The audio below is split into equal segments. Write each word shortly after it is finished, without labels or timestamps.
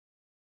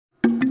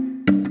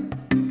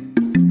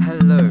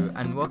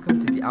and welcome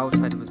to the Our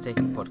Child Was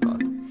Taken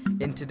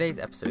podcast. In today's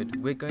episode,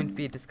 we're going to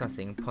be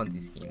discussing Ponzi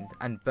schemes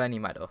and Bernie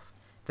Madoff,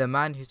 the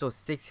man who stole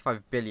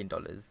 $65 billion.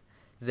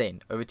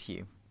 Zain, over to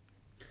you.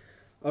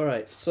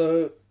 Alright,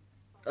 so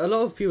a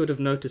lot of people would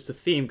have noticed a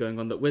theme going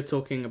on that we're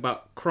talking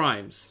about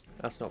crimes.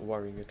 That's not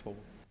worrying at all.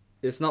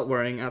 It's not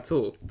worrying at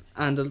all.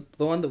 And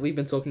the one that we've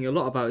been talking a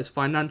lot about is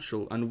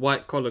financial and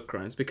white-collar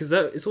crimes, because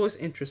it's always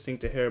interesting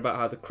to hear about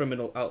how the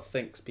criminal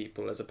outthinks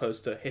people as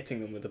opposed to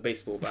hitting them with a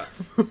baseball bat.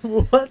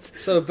 What?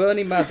 So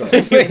Bernie Madoff...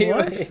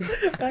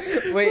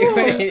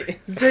 Wait.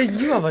 Zain,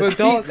 you have a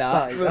dark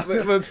side.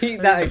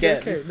 Repeat that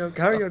again. Okay, no,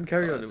 carry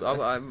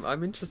on.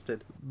 I'm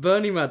interested.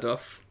 Bernie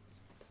Madoff,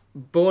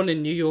 born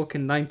in New York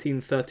in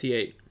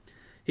 1938.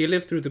 He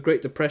lived through the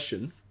Great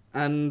Depression,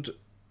 and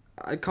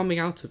coming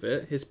out of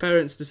it, his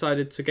parents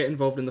decided to get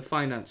involved in the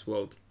finance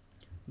world.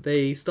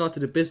 They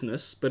started a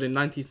business, but in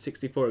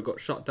 1964 it got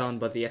shut down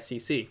by the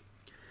SEC.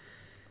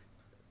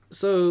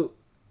 So,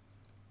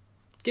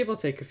 give or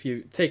take a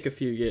few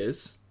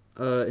years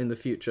in the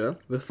future,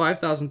 with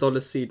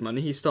 $5,000 seed money,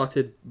 he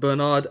started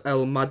Bernard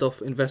L.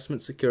 Madoff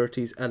Investment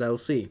Securities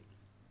LLC.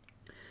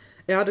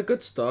 It had a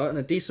good start and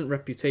a decent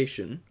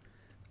reputation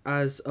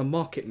as a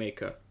market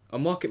maker. A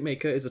market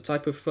maker is a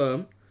type of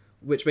firm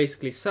which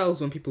basically sells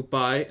when people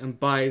buy and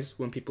buys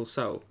when people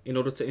sell, in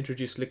order to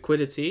introduce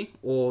liquidity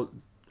or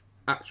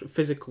actual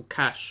physical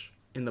cash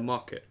in the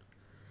market.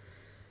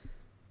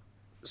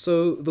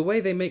 So the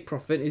way they make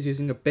profit is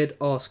using a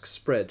bid-ask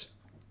spread,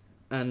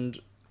 and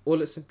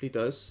all it simply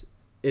does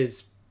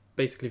is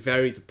basically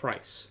vary the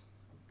price,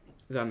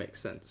 if that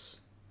makes sense.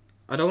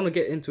 I don't want to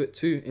get into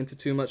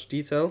too much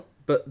detail,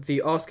 but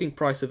the asking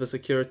price of a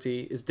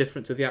security is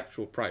different to the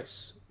actual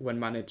price when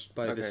managed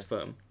by this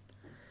firm.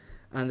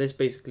 And this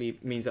basically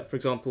means that, for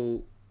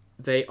example,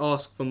 they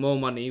ask for more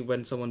money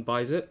when someone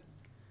buys it,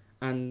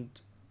 they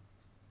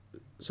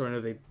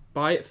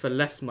buy it for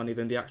less money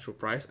than the actual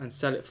price and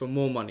sell it for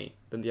more money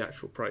than the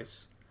actual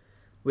price,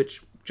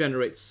 which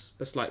generates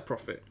a slight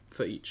profit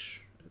for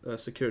each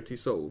security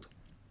sold.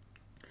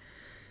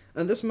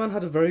 And this man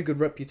had a very good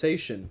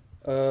reputation.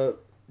 Do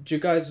you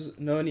guys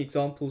know any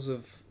examples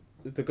of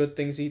the good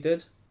things he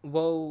did?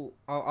 Well,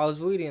 I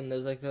was reading and there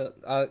was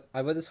I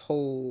read this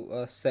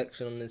whole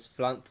section on his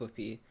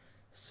philanthropy.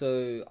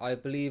 So I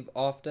believe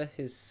after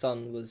his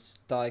son was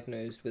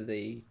diagnosed with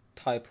a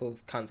type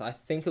of cancer, I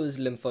think it was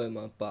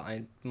lymphoma, but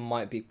I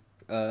might be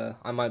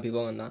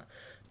wrong on that.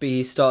 But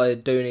he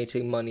started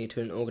donating money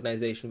to an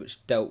organization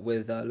which dealt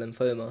with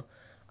lymphoma,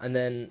 and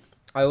then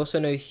I also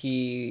know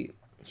he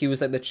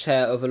was like the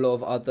chair of a lot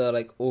of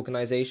other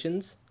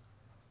organizations.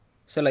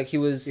 So he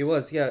was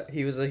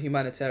a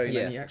humanitarian,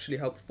 yeah. And he actually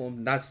helped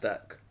form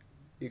NASDAQ.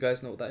 You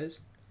guys know what that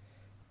is?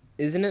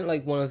 Isn't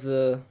it one of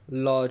the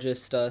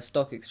largest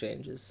stock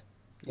exchanges?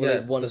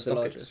 Or one of the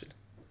largest.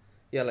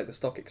 Yeah, the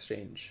stock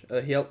exchange.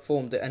 He helped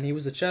form it, and he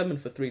was the chairman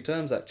for 3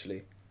 terms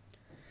actually.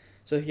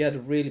 So he had a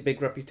really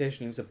big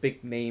reputation. He was a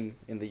big name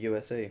in the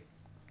USA.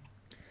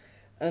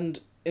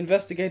 And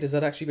investigators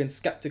had actually been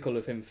skeptical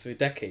of him for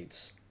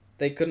decades.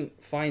 They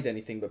couldn't find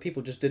anything, but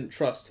people just didn't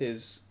trust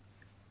his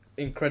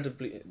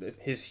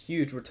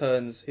huge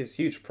returns, his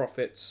huge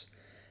profits,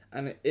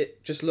 and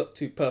it just looked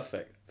too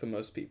perfect for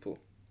most people.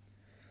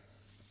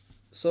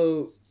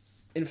 So,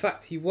 in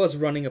fact, he was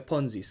running a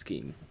Ponzi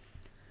scheme.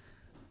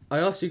 I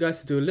asked you guys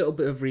to do a little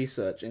bit of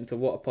research into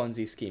what a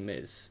Ponzi scheme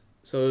is.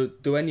 So,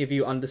 do any of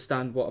you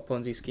understand what a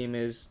Ponzi scheme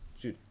is?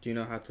 Do you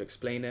know how to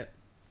explain it?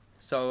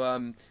 So,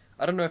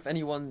 I don't know if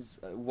anyone's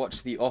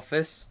watched The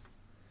Office.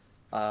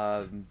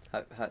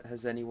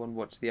 Has anyone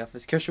watched The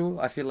Office?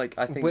 Kishal, I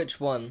think... Which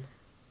one?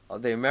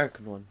 The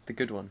American one, the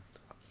good one.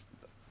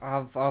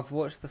 I've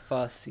watched the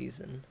first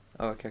season.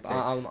 Oh, okay.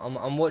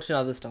 I'm watching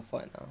other stuff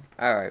right now.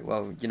 All right.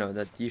 Well,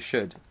 that you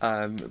should.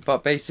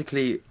 But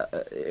basically,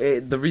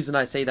 the reason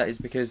I say that is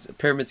because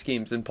pyramid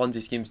schemes and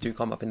Ponzi schemes do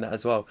come up in that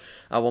as well.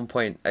 At one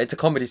point, it's a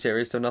comedy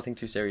series, so nothing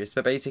too serious.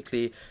 But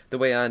basically, the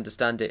way I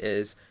understand it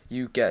is,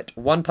 you get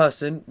one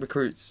person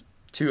recruits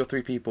 2 or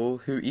 3 people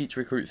who each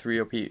recruit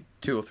 2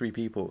 or 3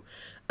 people,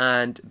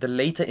 and the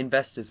later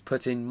investors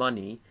put in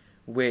money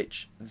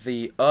which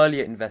the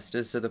earlier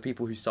investors, so the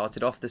people who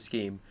started off the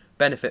scheme,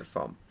 benefit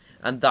from.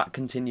 And that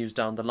continues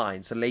down the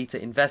line. So earlier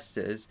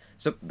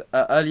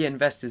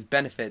investors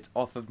benefit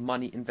off of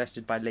money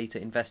invested by later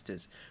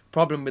investors.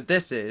 Problem with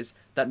this is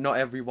that not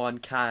everyone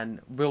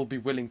will be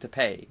willing to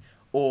pay,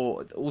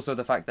 or also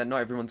the fact that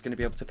not everyone's going to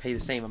be able to pay the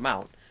same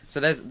amount. So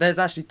there's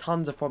actually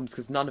tons of problems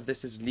because none of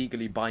this is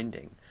legally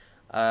binding.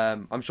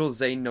 I'm sure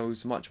Zain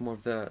knows much more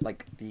of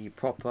the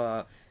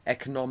proper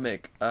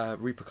economic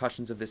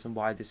repercussions of this and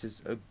why this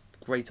is a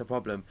greater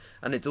problem,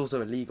 and it's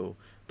also illegal.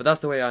 But that's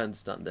the way I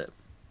understand it.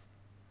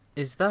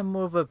 Is that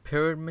more of a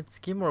pyramid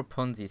scheme or a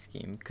Ponzi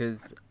scheme?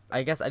 Because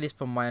I guess, at least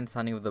from my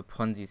understanding of the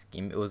Ponzi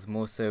scheme, it was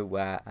more so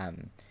where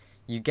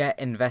you get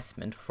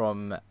investment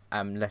from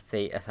let's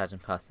say a certain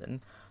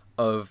person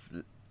of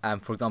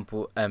for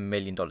example $1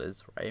 million,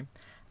 right?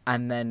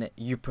 And then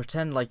you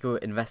pretend like you're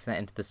investing that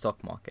into the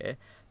stock market,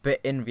 but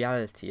in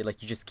reality you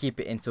just keep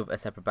it in sort of a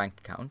separate bank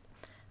account.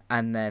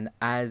 and then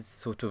as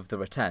sort of the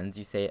returns,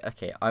 you say,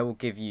 okay, I will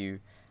give you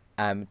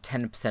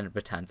 10%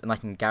 returns, and I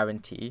can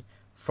guarantee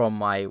from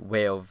my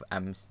way of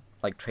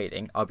like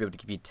trading, I'll be able to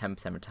give you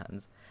 10%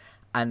 returns.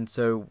 And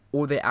so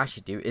all they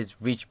actually do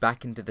is reach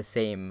back into the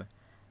same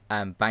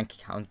bank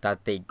account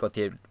that they got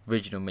the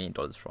original $1 million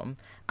from,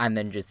 and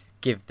then just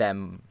give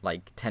them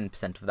like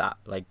 10% of that,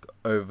 like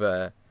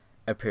over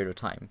a period of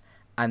time.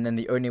 And then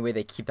the only way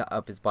they keep that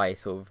up is by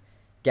sort of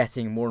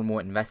getting more and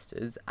more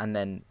investors. And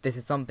then this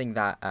is something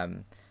that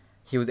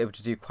he was able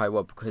to do quite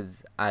well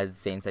because, as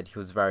Zayn said, he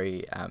was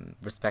very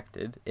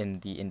respected in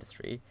the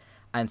industry,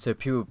 and so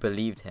people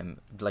believed him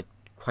like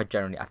quite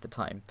generally at the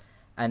time.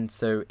 And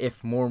so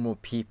if more and more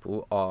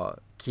people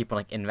keep on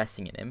like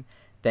investing in him,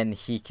 then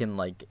he can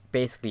like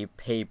basically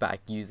pay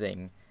back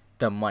using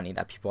the money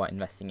that people are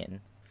investing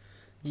in.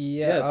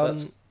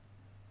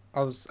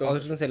 I was just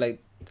gonna say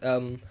like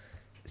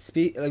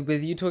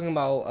with you talking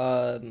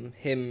about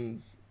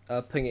him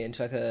putting it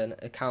into like an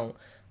account.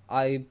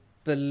 I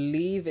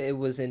believe it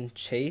was in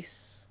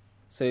Chase,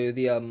 so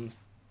the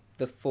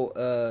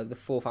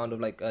four founder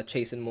of like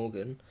Chase and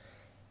Morgan,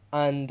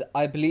 and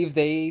I believe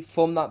they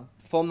from that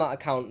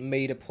account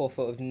made a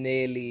profit of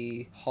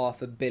nearly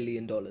 $500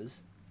 million.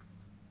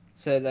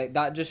 So like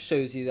that just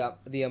shows you that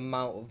the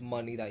amount of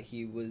money that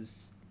he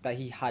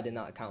had in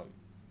that account.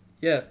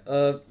 Yeah,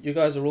 you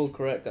guys are all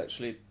correct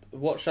actually.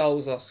 What Shal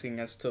was asking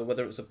as to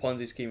whether it was a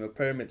Ponzi scheme or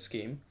pyramid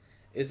scheme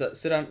is that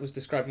Siddhant was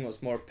describing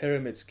what's more a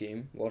pyramid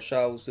scheme, while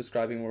Shal was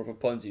describing more of a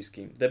Ponzi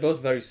scheme. They're both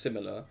very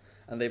similar,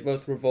 and they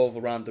both revolve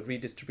around the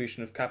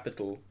redistribution of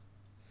capital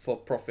for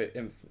profit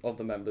of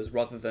the members,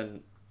 rather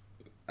than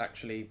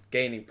actually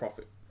gaining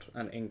profit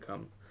and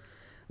income.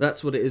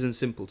 That's what it is in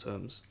simple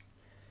terms.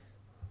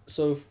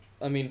 So,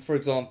 for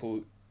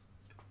example,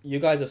 you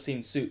guys have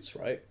seen Suits,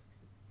 right?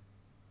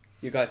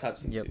 You guys have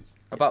seen Suits.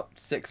 About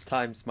 6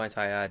 times, might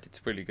I add. It's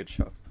a really good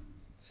show.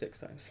 6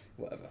 times,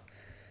 whatever.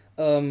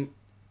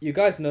 You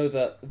guys know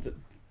that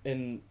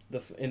in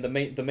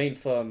the main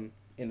firm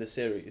in the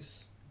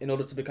series, in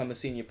order to become a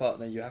senior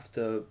partner, you have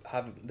to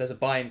there's a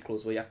buy-in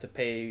clause where you have to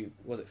pay,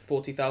 was it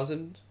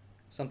 40,000,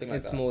 something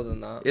like that? It's more than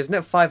that. Isn't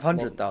it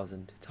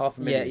 500,000? It's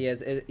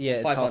 $500,000.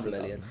 It's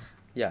 $500,000.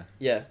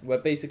 Yeah. Where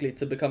basically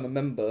to become a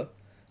member,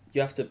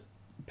 you have to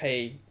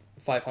pay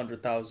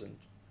 500,000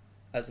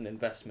 as an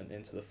investment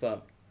into the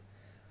firm.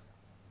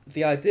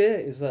 The idea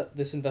is that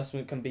this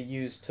investment can be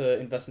used to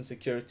invest in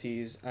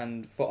securities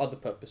and for other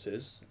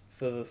purposes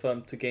for the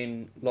firm to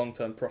gain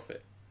long-term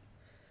profit.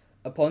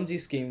 A Ponzi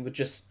scheme would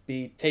just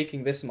be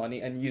taking this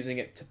money and using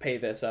it to pay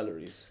their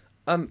salaries.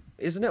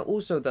 Isn't it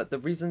also that the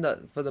reason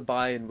that for the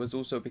buy-in was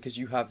also because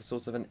you have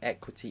sort of an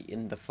equity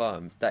in the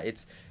firm, that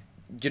it's,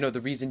 the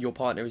reason you're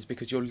partner is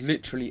because you're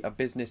literally a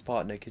business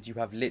partner, because you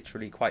have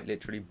quite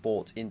literally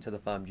bought into the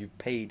firm. You've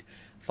paid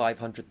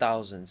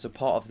 500,000. So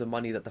part of the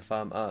money that the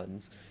firm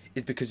earns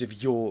is because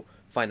of your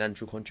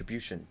financial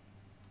contribution.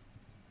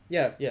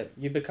 Yeah,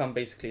 you become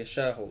basically a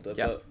shareholder.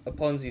 Yeah. But a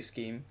Ponzi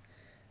scheme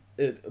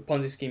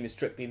is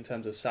strictly in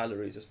terms of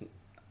salaries.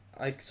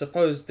 I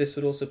suppose this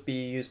would also be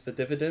used for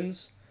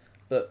dividends,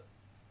 but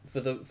for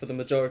the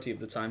majority of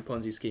the time,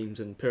 Ponzi schemes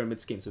and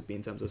pyramid schemes would be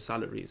in terms of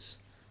salaries.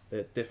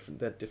 They're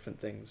different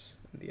things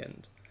in the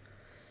end.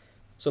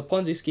 So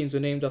Ponzi schemes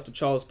were named after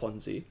Charles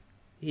Ponzi.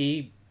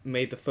 He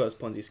made the first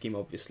Ponzi scheme,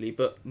 obviously,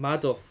 but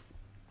Madoff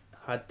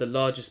had the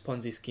largest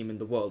Ponzi scheme in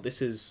the world.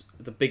 This is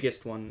the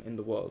biggest one in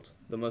the world,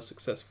 the most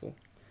successful.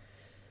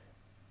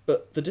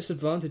 But the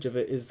disadvantage of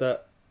it is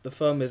that the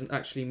firm isn't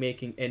actually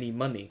making any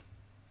money.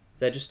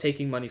 They're just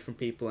taking money from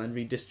people and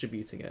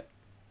redistributing it.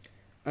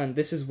 And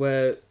this is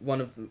where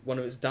one of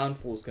its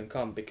downfalls can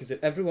come, because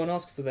if everyone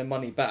asks for their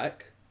money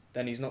back,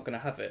 then he's not going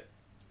to have it.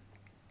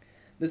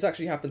 This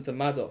actually happened to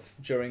Madoff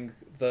during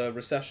the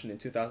recession in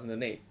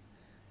 2008.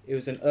 It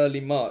was in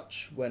early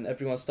March when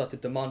everyone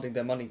started demanding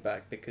their money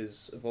back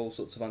because of all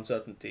sorts of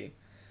uncertainty,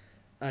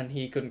 and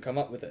he couldn't come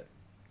up with it.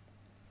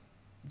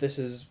 This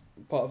is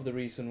part of the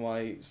reason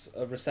why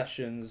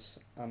recessions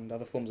and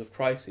other forms of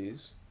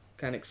crises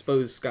can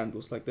expose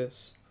scandals like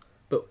this.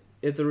 But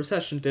if the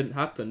recession didn't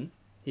happen,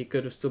 he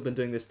could have still been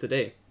doing this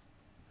today.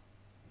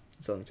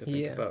 Something to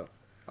think about.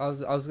 I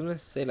was gonna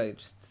say, like,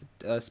 just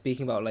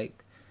speaking about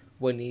like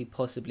when he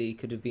possibly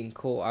could have been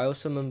caught. I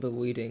also remember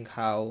reading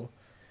how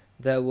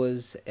there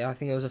was, I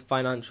think it was a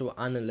financial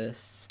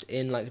analyst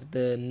in like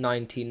the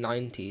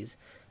 1990s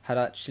had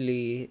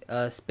actually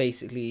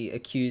basically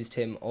accused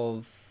him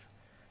of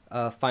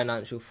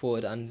financial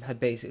fraud, and had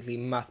basically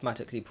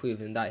mathematically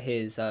proven that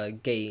his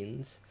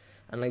gains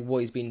and like what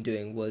he's been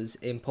doing was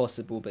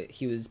impossible, but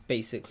he was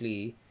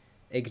basically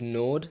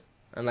ignored,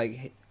 and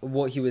like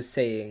what he was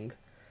saying,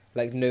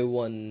 like no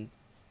one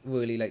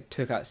really like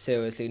took that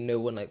seriously. No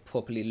one like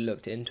properly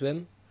looked into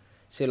him.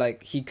 So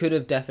like he could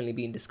have definitely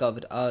been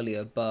discovered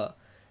earlier, but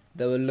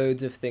there were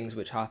loads of things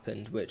which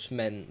happened which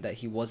meant that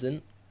he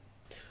wasn't.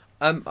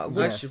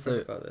 What should you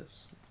think about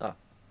this?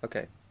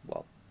 Okay.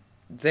 Well,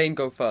 Zayn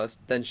go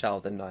first, then Shal,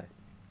 then I.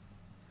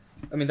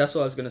 That's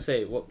what I was gonna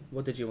say.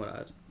 What did you want to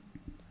add?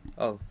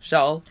 Oh,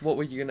 Shal, what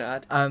were you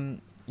gonna add?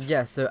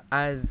 Yeah, so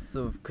as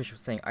sort of Kush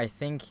was saying, I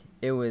think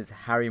it was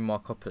Harry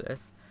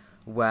Markopoulos,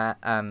 where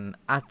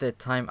at the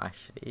time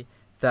actually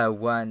there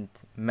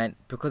weren't meant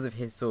because of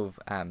his sort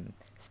of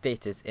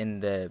status in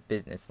the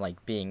business,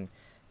 like being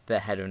the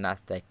head of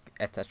Nasdaq,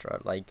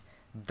 etc. Like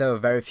there were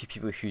very few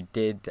people who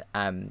did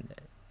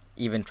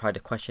even try to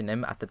question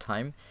him at the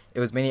time. It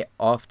was mainly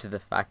after the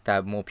fact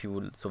that more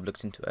people sort of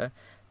looked into it.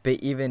 But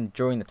even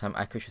during the time,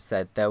 like Kush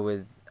said, there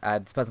was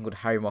this person called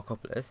Harry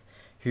Markopoulos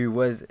who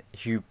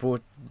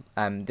brought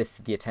this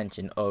to the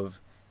attention of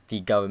the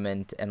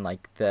government and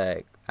like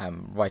the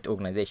right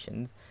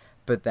organizations.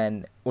 But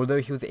then,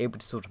 although he was able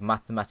to sort of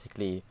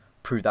mathematically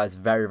prove that it's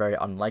very, very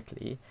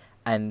unlikely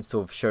and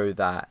sort of show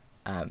that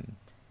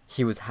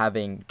he was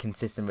having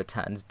consistent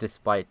returns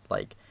despite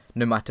like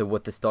no matter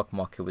what the stock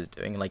market was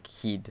doing, like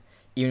even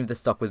if the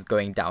stock was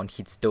going down,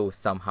 he'd still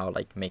somehow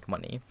like make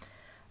money.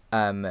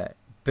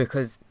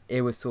 Because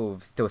it was sort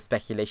of still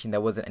speculation,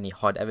 there wasn't any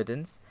hard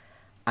evidence.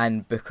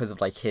 And because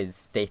of like his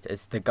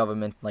status, the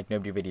government, like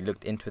nobody really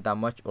looked into it that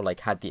much or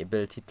like had the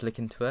ability to look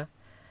into it.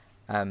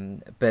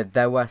 But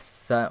there were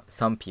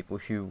some people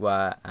who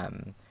were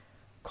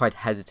quite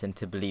hesitant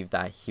to believe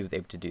that he was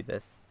able to do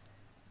this,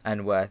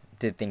 and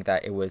did think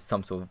that it was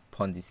some sort of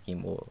Ponzi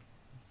scheme or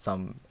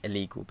some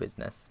illegal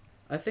business.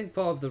 I think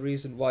part of the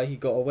reason why he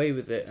got away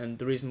with it and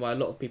the reason why a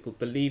lot of people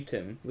believed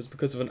him was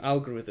because of an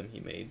algorithm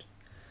he made.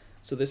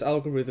 So this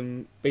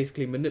algorithm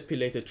basically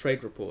manipulated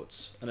trade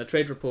reports, and a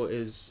trade report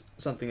is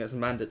something that's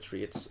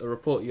mandatory. It's a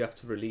report you have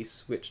to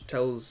release which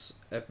tells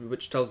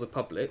the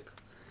public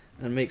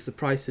and makes the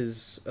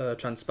prices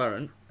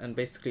transparent and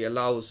basically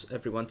allows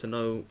everyone to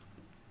know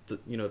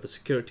the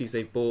securities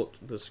they've bought,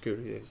 the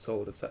securities they've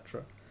sold,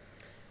 etc.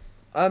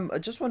 I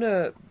just want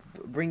to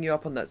bring you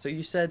up on that. So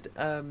you said,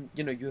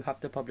 you have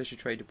to publish a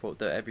trade report,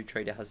 that every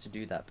trader has to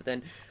do that. But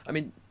then, I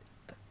mean,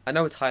 I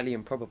know it's highly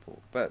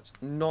improbable, but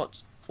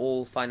not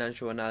all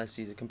financial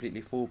analyses are completely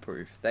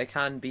foolproof. There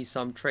can be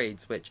some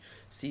trades which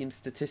seem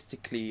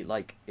statistically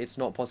like it's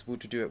not possible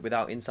to do it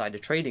without insider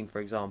trading,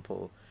 for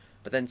example.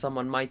 But then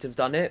someone might have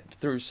done it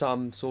through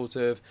some sort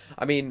of...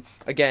 I mean,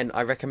 again,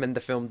 I recommend the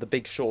film The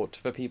Big Short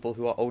for people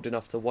who are old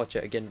enough to watch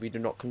it. Again, we do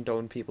not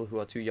condone people who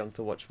are too young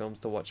to watch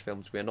films.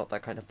 We are not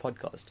that kind of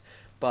podcast.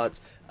 But,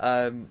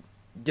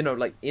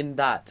 like in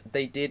that,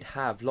 they did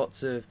have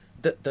lots of...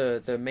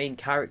 The main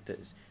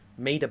characters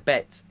made a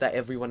bet that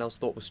everyone else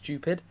thought was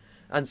stupid.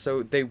 And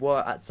so they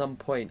were, at some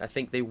point, I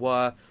think they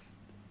were...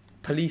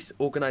 Police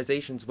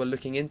organizations were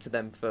looking into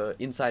them for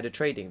insider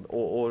trading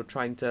or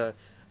trying to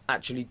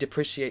actually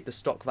depreciate the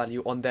stock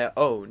value on their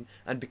own,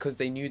 and because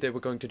they knew they were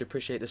going to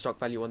depreciate the stock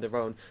value on their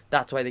own,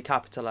 that's why they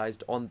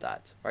capitalized on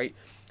that, right?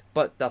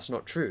 But that's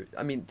not true.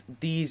 I mean,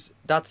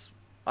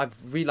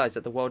 I've realized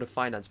that the world of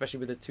finance,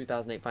 especially with the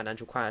 2008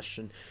 financial crash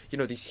and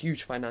these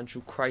huge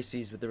financial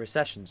crises with the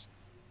recessions,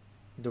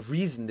 the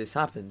reason this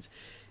happens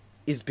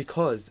is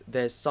because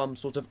there's some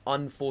sort of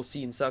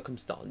unforeseen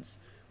circumstance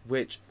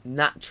which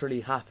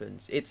naturally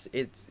happens. It's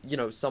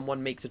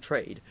someone makes a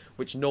trade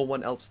which no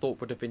one else thought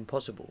would have been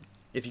possible,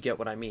 if you get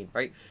what I mean,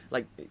 right?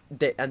 Like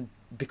and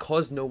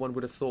because no one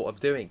would have thought of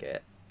doing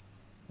it,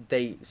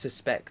 they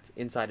suspect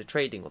insider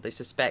trading, or they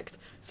suspect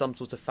some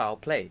sort of foul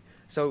play.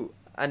 So,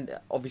 and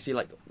obviously,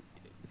 like,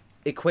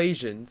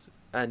 equations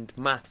and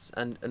maths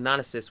and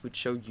analysis would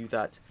show you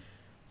that,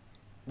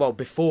 well,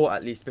 before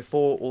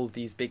all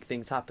these big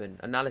things happen,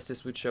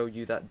 analysis would show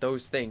you that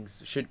those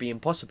things should be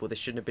impossible. They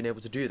shouldn't have been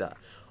able to do that.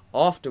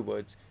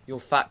 Afterwards, you'll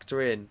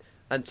factor in,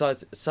 and so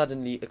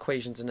suddenly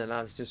equations and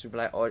analysis will be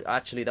like, oh,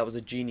 actually, that was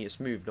a genius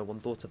move. No one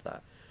thought of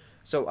that.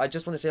 So I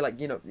just want to say, like,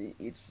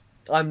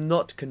 I'm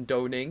not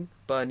condoning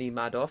Bernie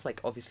Madoff. Like,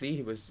 obviously,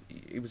 he was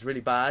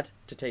really bad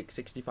to take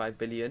 65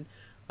 billion.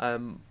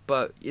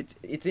 But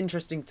it's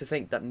interesting to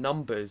think that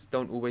numbers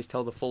don't always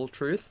tell the full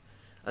truth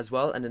as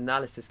well, and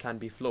analysis can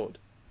be flawed.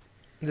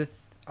 I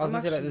was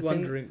going to say, like,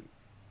 wondering...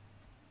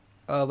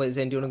 wait,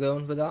 Zayn, do you want to go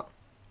on with that?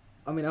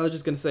 I mean, I was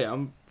just going to say,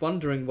 I'm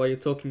wondering why you're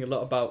talking a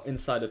lot about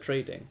insider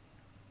trading.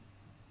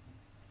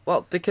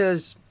 Well,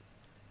 because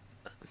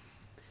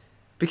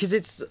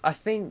it's, I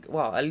think,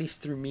 well, at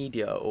least through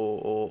media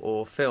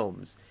or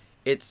films,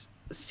 it's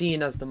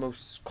seen as the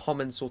most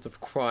common sort of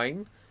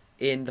crime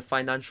in the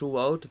financial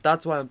world.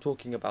 That's why I'm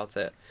talking about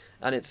it.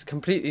 And it's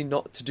completely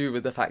not to do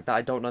with the fact that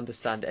I don't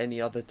understand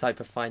any other type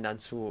of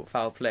financial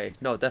foul play.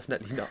 No,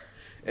 definitely not.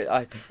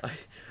 I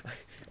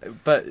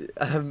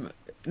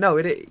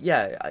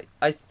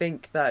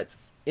think that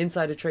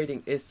insider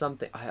trading is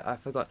something... I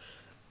forgot.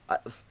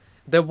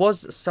 There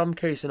was some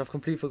case, and I've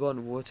completely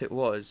forgotten what it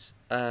was,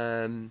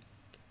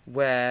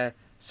 where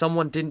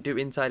someone didn't do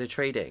insider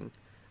trading.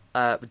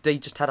 They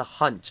just had a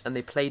hunch, and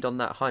they played on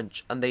that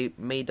hunch, and they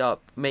ended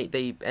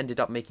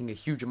up making a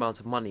huge amount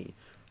of money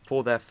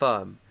for their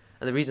firm.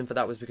 And the reason for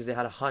that was because they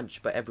had a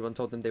hunch, but everyone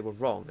told them they were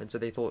wrong, and so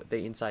they thought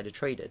they insider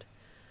traded.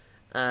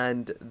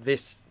 And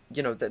this,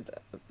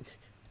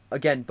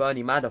 again,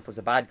 Bernie Madoff was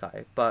a bad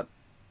guy, but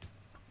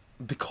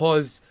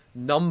because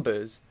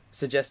numbers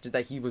suggested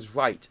that he was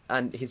right,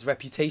 and his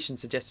reputation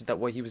suggested that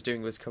what he was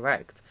doing was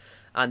correct,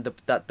 and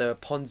that the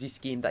Ponzi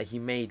scheme that he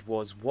made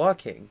was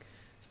working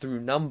through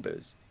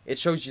numbers, it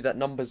shows you that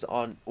numbers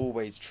aren't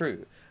always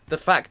true. The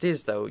fact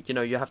is, though, you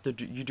know, you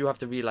do have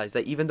to realize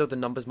that even though the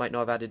numbers might not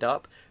have added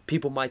up,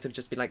 people might have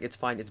just been like, it's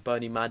fine, it's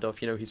Bernie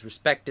Madoff, you know, he's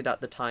respected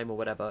at the time or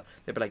whatever.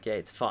 They'd be like, yeah,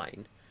 it's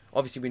fine.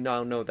 Obviously, we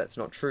now know that's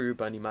not true.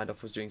 Bernie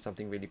Madoff was doing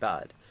something really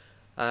bad.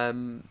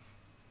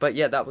 But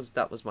yeah, that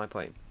was my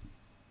point.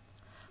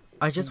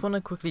 I just want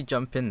to quickly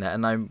jump in there,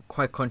 and I'm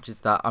quite conscious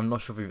that I'm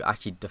not sure if we've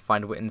actually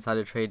defined what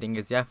insider trading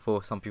is yet,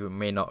 for some people who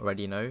may not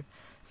already know.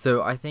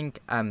 So I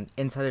think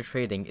insider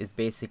trading is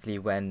basically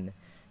when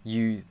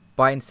you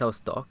buy and sell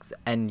stocks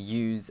and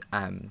use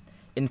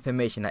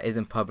information that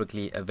isn't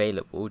publicly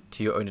available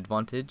to your own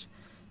advantage.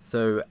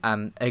 So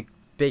a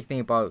big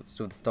thing about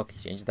sort of the stock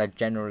exchange is that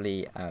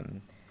generally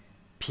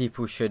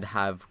people should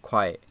have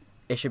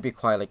it should be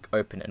quite like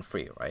open and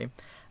free, right?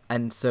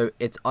 And so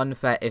it's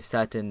unfair if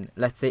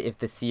let's say if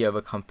the CEO of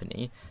a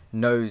company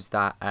knows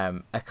that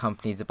a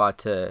company is about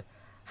to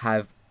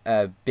have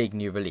a big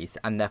new release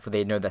and therefore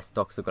they know their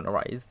stocks are going to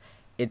rise,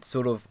 it's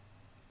sort of,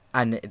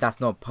 and that's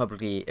not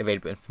publicly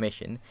available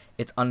information,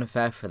 it's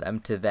unfair for them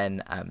to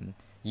then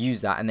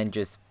use that and then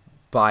just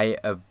buy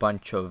a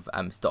bunch of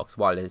stocks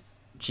while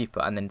it's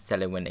cheaper and then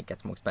sell it when it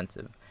gets more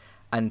expensive.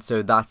 And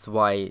so that's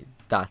why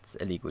that's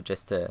illegal,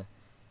 just to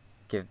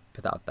put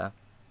that out there.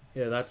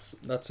 Yeah,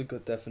 that's a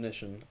good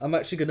definition. I'm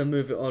actually going to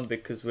move it on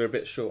because we're a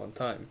bit short on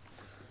time.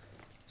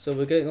 So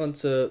we're getting on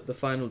to the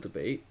final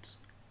debate.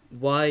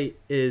 Why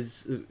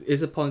is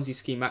a Ponzi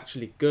scheme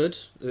actually good?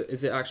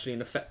 Is it actually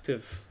an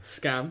effective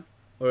scam?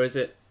 Or is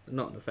it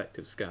not an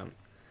effective scam?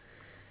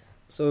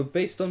 So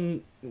based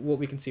on what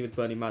we can see with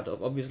Bernie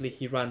Madoff, obviously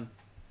he ran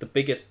the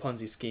biggest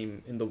Ponzi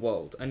scheme in the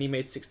world and he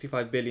made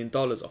 $65 billion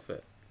off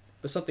it.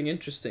 But something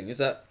interesting is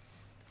that,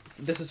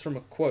 this is from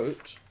a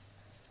quote,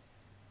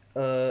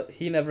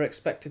 he never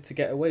expected to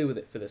get away with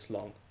it for this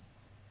long.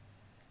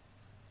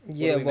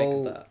 Yeah,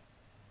 well,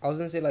 I was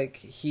gonna say like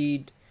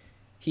he'd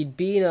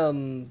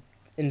been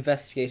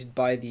investigated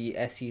by the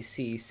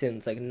SEC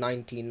since like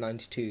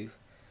 1992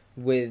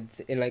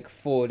 in like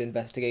fraud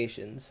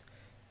investigations.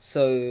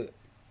 So,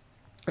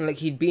 and like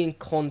he'd been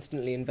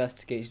constantly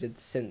investigated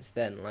since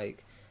then,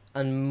 like,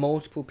 and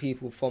multiple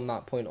people from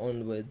that point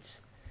onwards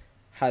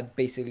had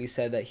basically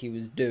said that he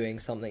was doing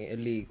something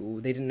illegal.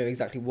 They didn't know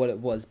exactly what it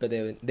was, but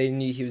they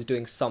knew he was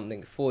doing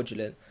something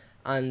fraudulent.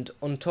 And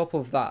on top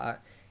of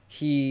that,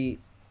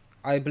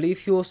 I believe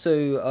he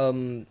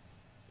also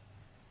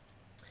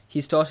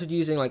he started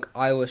using like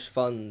Irish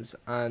funds,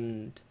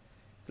 and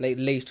like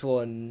later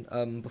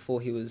on,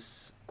 before he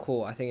was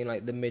caught, I think in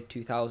like the mid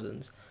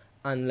 2000s,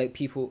 and like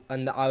people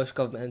and the Irish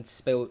government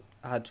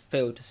had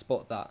failed to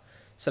spot that.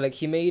 So like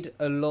he made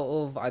a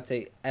lot of, I'd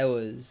say,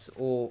 errors,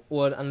 and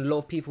a lot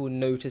of people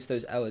noticed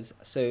those errors.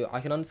 So I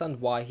can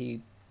understand why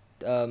he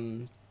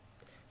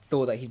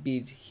thought that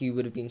he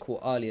would have been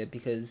caught earlier,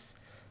 because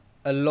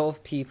a lot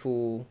of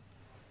people,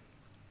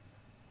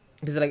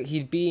 because like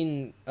he'd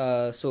been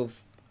sort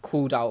of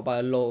called out by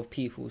a lot of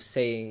people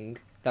saying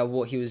that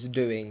what he was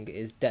doing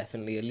is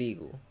definitely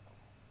illegal.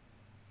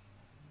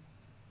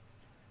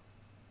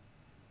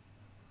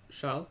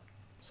 Shal,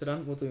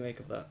 Sedan, what do we make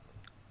of that?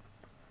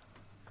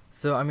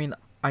 So, I mean,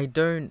 I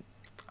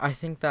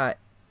think that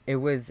it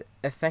was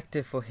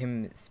effective for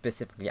him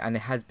specifically, and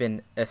it has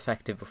been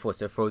effective before.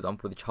 So, for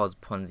example, the Charles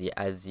Ponzi,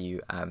 as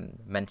you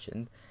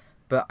mentioned.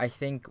 But I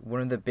think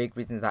one of the big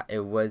reasons that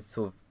it was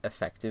sort of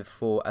effective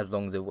for as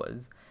long as it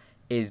was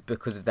is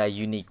because of their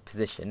unique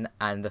position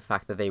and the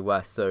fact that they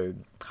were so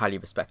highly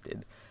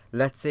respected.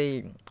 Let's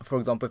say, for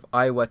example, if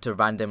I were to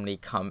randomly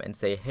come and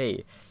say,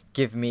 hey,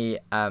 give me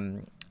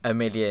 $1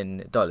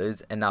 million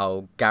and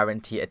I'll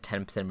guarantee a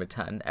 10%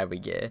 return every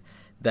year,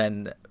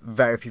 then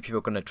very few people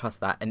are going to trust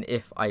that. And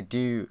if I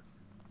do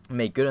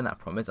make good on that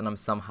promise and I'm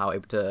somehow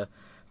able to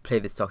play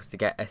the stocks to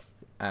get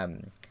a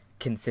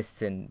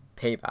consistent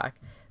payback,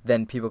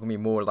 then people can be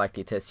more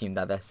likely to assume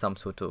that there's some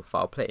sort of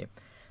foul play.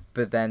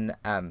 But then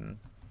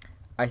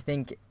I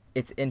think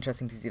it's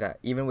interesting to see that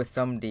even with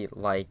somebody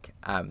like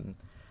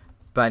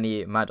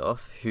Bernie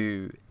Madoff,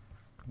 who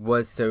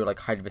was so like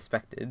highly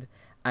respected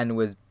and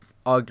was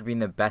arguably in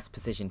the best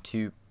position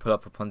to pull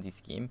off a Ponzi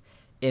scheme,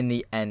 in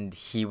the end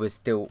he was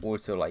still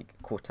also like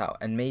caught out.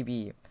 And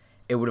maybe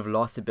it would have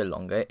lasted a bit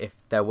longer if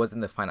there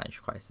wasn't the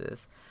financial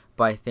crisis,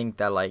 but I think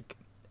that like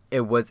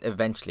it was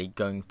eventually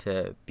going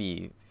to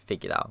be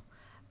figured out.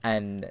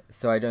 And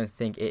so I don't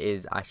think it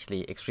is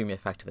actually extremely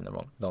effective in the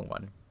long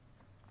run.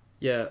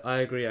 Yeah, I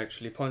agree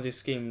actually. Ponzi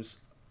schemes,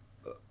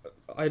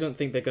 I don't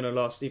think they're going to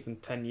last even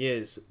 10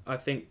 years. I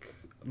think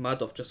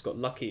Madoff just got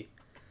lucky.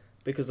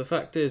 Because the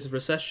fact is,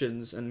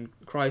 recessions and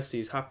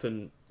crises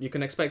happen, you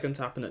can expect them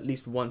to happen at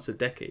least once a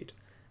decade.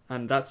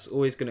 And that's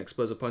always going to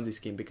expose a Ponzi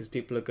scheme because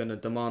people are going to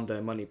demand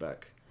their money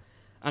back.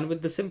 And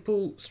with the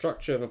simple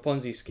structure of a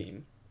Ponzi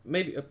scheme,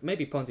 maybe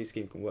Ponzi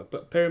scheme can work,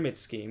 but pyramid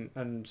scheme,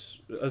 and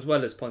as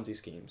well as Ponzi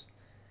schemes,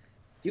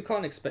 you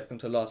can't expect them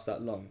to last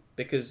that long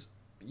because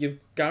you've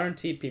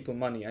guaranteed people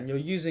money and you're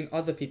using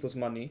other people's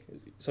money,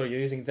 you're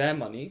using their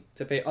money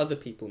to pay other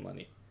people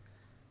money.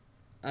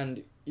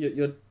 and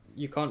you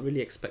can't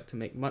really expect to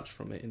make much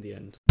from it in the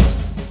end.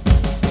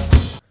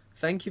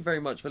 Thank you very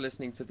much for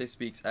listening to this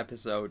week's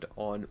episode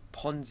on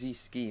Ponzi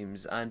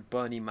schemes and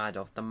Bernie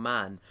Madoff, the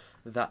man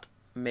that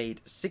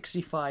made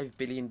 $65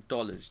 billion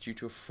due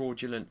to a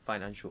fraudulent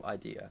financial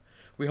idea.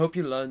 We hope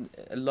you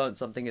learned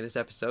something in this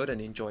episode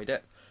and enjoyed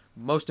it.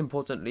 Most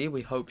importantly,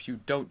 we hope you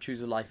don't choose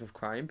a life of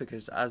crime,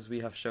 because as we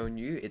have shown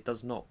you, it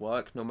does not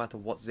work, no matter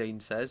what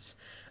Zayn says.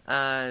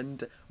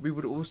 And we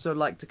would also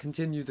like to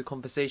continue the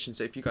conversation,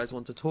 so if you guys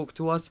want to talk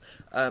to us,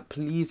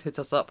 please hit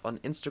us up on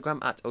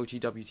Instagram at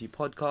OGWT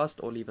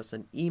Podcast, or leave us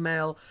an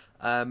email.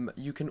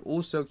 You can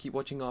also keep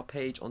watching our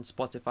page on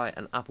Spotify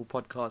and Apple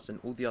Podcasts and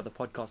all the other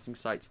podcasting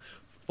sites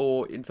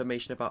for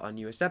information about our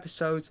newest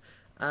episodes,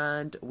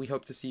 and we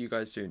hope to see you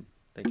guys soon.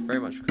 Thank you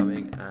very much for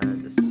coming,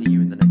 and see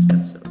you in the next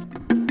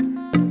episode.